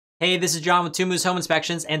Hey, this is John with Two Moose Home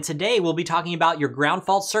Inspections, and today we'll be talking about your ground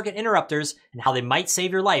fault circuit interrupters and how they might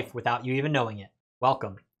save your life without you even knowing it.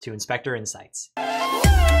 Welcome to Inspector Insights.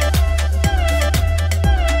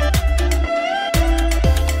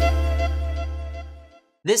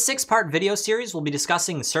 This 6-part video series will be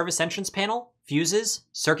discussing service entrance panel, fuses,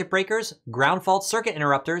 circuit breakers, ground fault circuit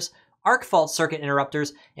interrupters, arc fault circuit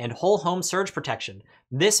interrupters, and whole home surge protection.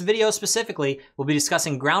 This video specifically will be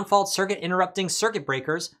discussing ground fault circuit interrupting circuit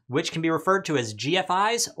breakers, which can be referred to as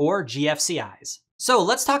GFIs or GFCIs. So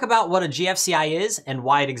let's talk about what a GFCI is and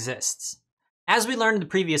why it exists. As we learned in the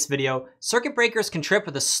previous video, circuit breakers can trip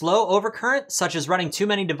with a slow overcurrent, such as running too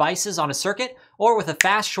many devices on a circuit, or with a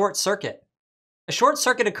fast short circuit. A short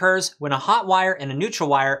circuit occurs when a hot wire and a neutral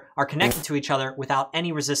wire are connected to each other without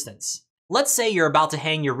any resistance. Let's say you're about to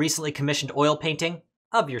hang your recently commissioned oil painting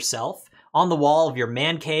of yourself on the wall of your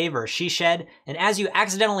man cave or she shed, and as you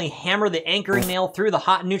accidentally hammer the anchoring nail through the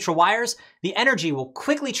hot and neutral wires, the energy will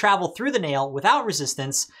quickly travel through the nail without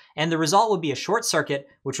resistance, and the result would be a short circuit,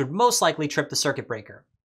 which would most likely trip the circuit breaker.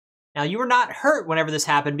 Now, you were not hurt whenever this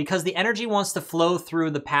happened because the energy wants to flow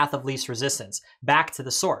through the path of least resistance, back to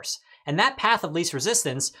the source. And that path of least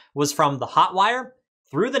resistance was from the hot wire,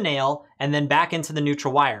 through the nail, and then back into the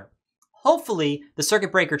neutral wire. Hopefully, the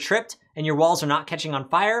circuit breaker tripped and your walls are not catching on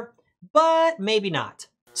fire, but maybe not.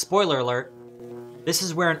 Spoiler alert, this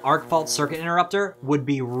is where an arc fault circuit interrupter would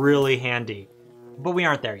be really handy, but we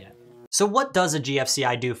aren't there yet. So what does a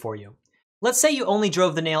GFCI do for you? Let's say you only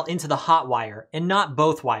drove the nail into the hot wire and not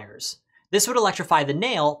both wires. This would electrify the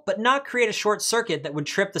nail, but not create a short circuit that would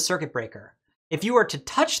trip the circuit breaker. If you were to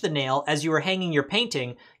touch the nail as you were hanging your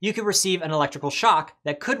painting, you could receive an electrical shock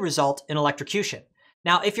that could result in electrocution.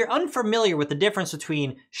 Now, if you're unfamiliar with the difference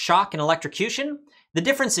between shock and electrocution, the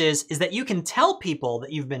difference is that you can tell people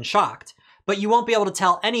that you've been shocked, but you won't be able to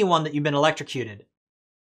tell anyone that you've been electrocuted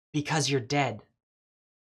because you're dead.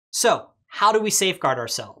 So, how do we safeguard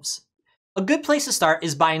ourselves? A good place to start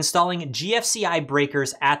is by installing GFCI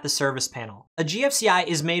breakers at the service panel. A GFCI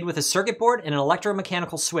is made with a circuit board and an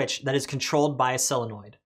electromechanical switch that is controlled by a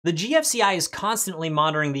solenoid. The GFCI is constantly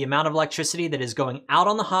monitoring the amount of electricity that is going out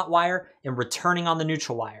on the hot wire and returning on the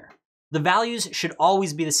neutral wire. The values should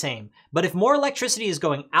always be the same, but if more electricity is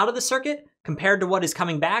going out of the circuit compared to what is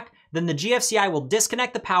coming back, then the GFCI will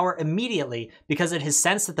disconnect the power immediately because it has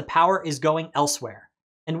sensed that the power is going elsewhere.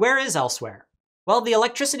 And where is elsewhere? Well, the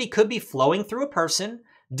electricity could be flowing through a person,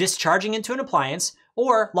 discharging into an appliance,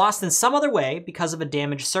 or lost in some other way because of a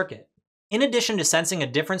damaged circuit. In addition to sensing a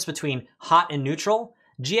difference between hot and neutral,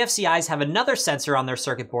 GFCIs have another sensor on their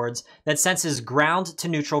circuit boards that senses ground to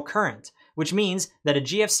neutral current, which means that a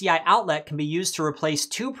GFCI outlet can be used to replace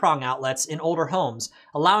 2 prong outlets in older homes,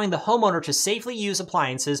 allowing the homeowner to safely use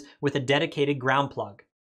appliances with a dedicated ground plug.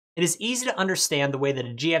 It is easy to understand the way that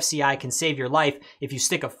a GFCI can save your life if you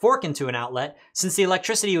stick a fork into an outlet, since the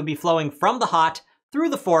electricity would be flowing from the hot, through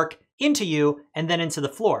the fork, into you, and then into the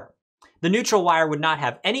floor. The neutral wire would not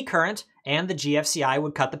have any current, and the GFCI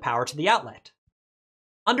would cut the power to the outlet.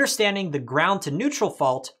 Understanding the ground to neutral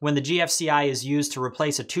fault when the GFCI is used to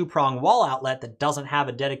replace a 2-prong wall outlet that doesn't have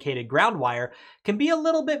a dedicated ground wire can be a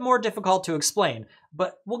little bit more difficult to explain,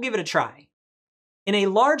 but we'll give it a try. In a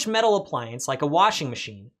large metal appliance like a washing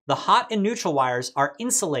machine, the hot and neutral wires are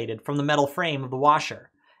insulated from the metal frame of the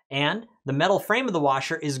washer, and the metal frame of the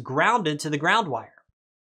washer is grounded to the ground wire.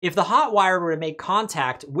 If the hot wire were to make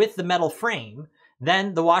contact with the metal frame,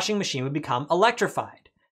 then the washing machine would become electrified,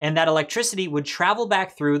 and that electricity would travel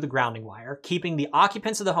back through the grounding wire, keeping the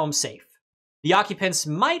occupants of the home safe. The occupants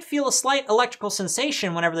might feel a slight electrical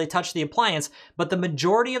sensation whenever they touch the appliance, but the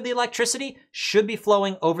majority of the electricity should be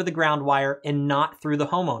flowing over the ground wire and not through the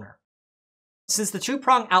homeowner. Since the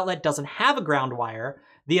 2-prong outlet doesn't have a ground wire,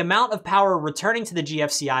 the amount of power returning to the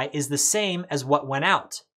GFCI is the same as what went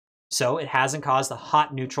out. So it hasn't caused a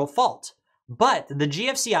hot-neutral fault. But the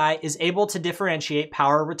GFCI is able to differentiate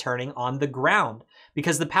power returning on the ground.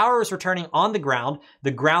 Because the power is returning on the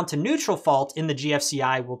ground to neutral fault in the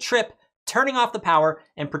GFCI will trip, turning off the power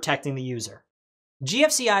and protecting the user.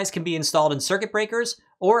 GFCIs can be installed in circuit breakers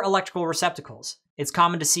or electrical receptacles. It's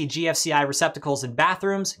common to see GFCI receptacles in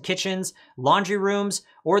bathrooms, kitchens, laundry rooms,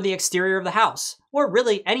 or the exterior of the house, or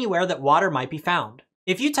really anywhere that water might be found.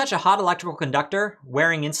 If you touch a hot electrical conductor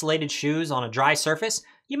wearing insulated shoes on a dry surface,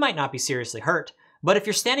 you might not be seriously hurt. But if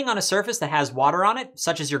you're standing on a surface that has water on it,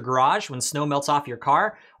 such as your garage when snow melts off your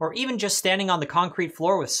car, or even just standing on the concrete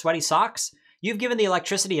floor with sweaty socks, you've given the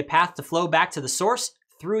electricity a path to flow back to the source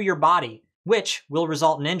through your body, which will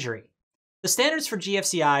result in injury. The standards for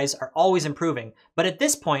GFCIs are always improving, but at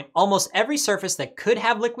this point, almost every surface that could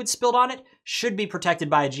have liquid spilled on it should be protected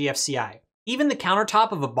by a GFCI. Even the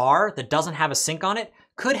countertop of a bar that doesn't have a sink on it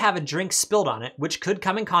could have a drink spilled on it, which could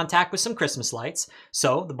come in contact with some Christmas lights,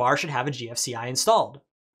 so the bar should have a GFCI installed.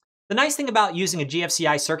 The nice thing about using a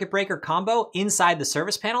GFCI circuit breaker combo inside the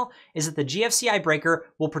service panel is that the GFCI breaker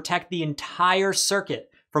will protect the entire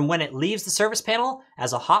circuit from when it leaves the service panel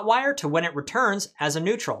as a hot wire to when it returns as a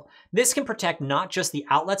neutral. This can protect not just the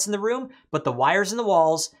outlets in the room, but the wires in the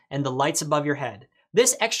walls and the lights above your head.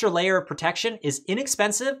 This extra layer of protection is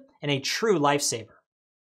inexpensive and a true lifesaver.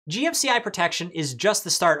 GFCI protection is just the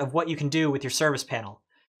start of what you can do with your service panel.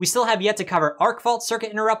 We still have yet to cover arc fault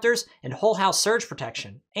circuit interrupters and whole house surge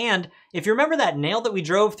protection. And if you remember that nail that we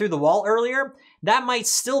drove through the wall earlier, that might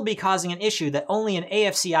still be causing an issue that only an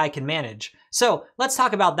AFCI can manage. So let's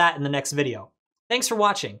talk about that in the next video. Thanks for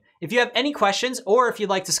watching. If you have any questions or if you'd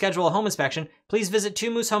like to schedule a home inspection, please visit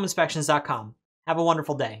 2moosehomeinspections.com. Have a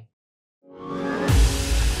wonderful day.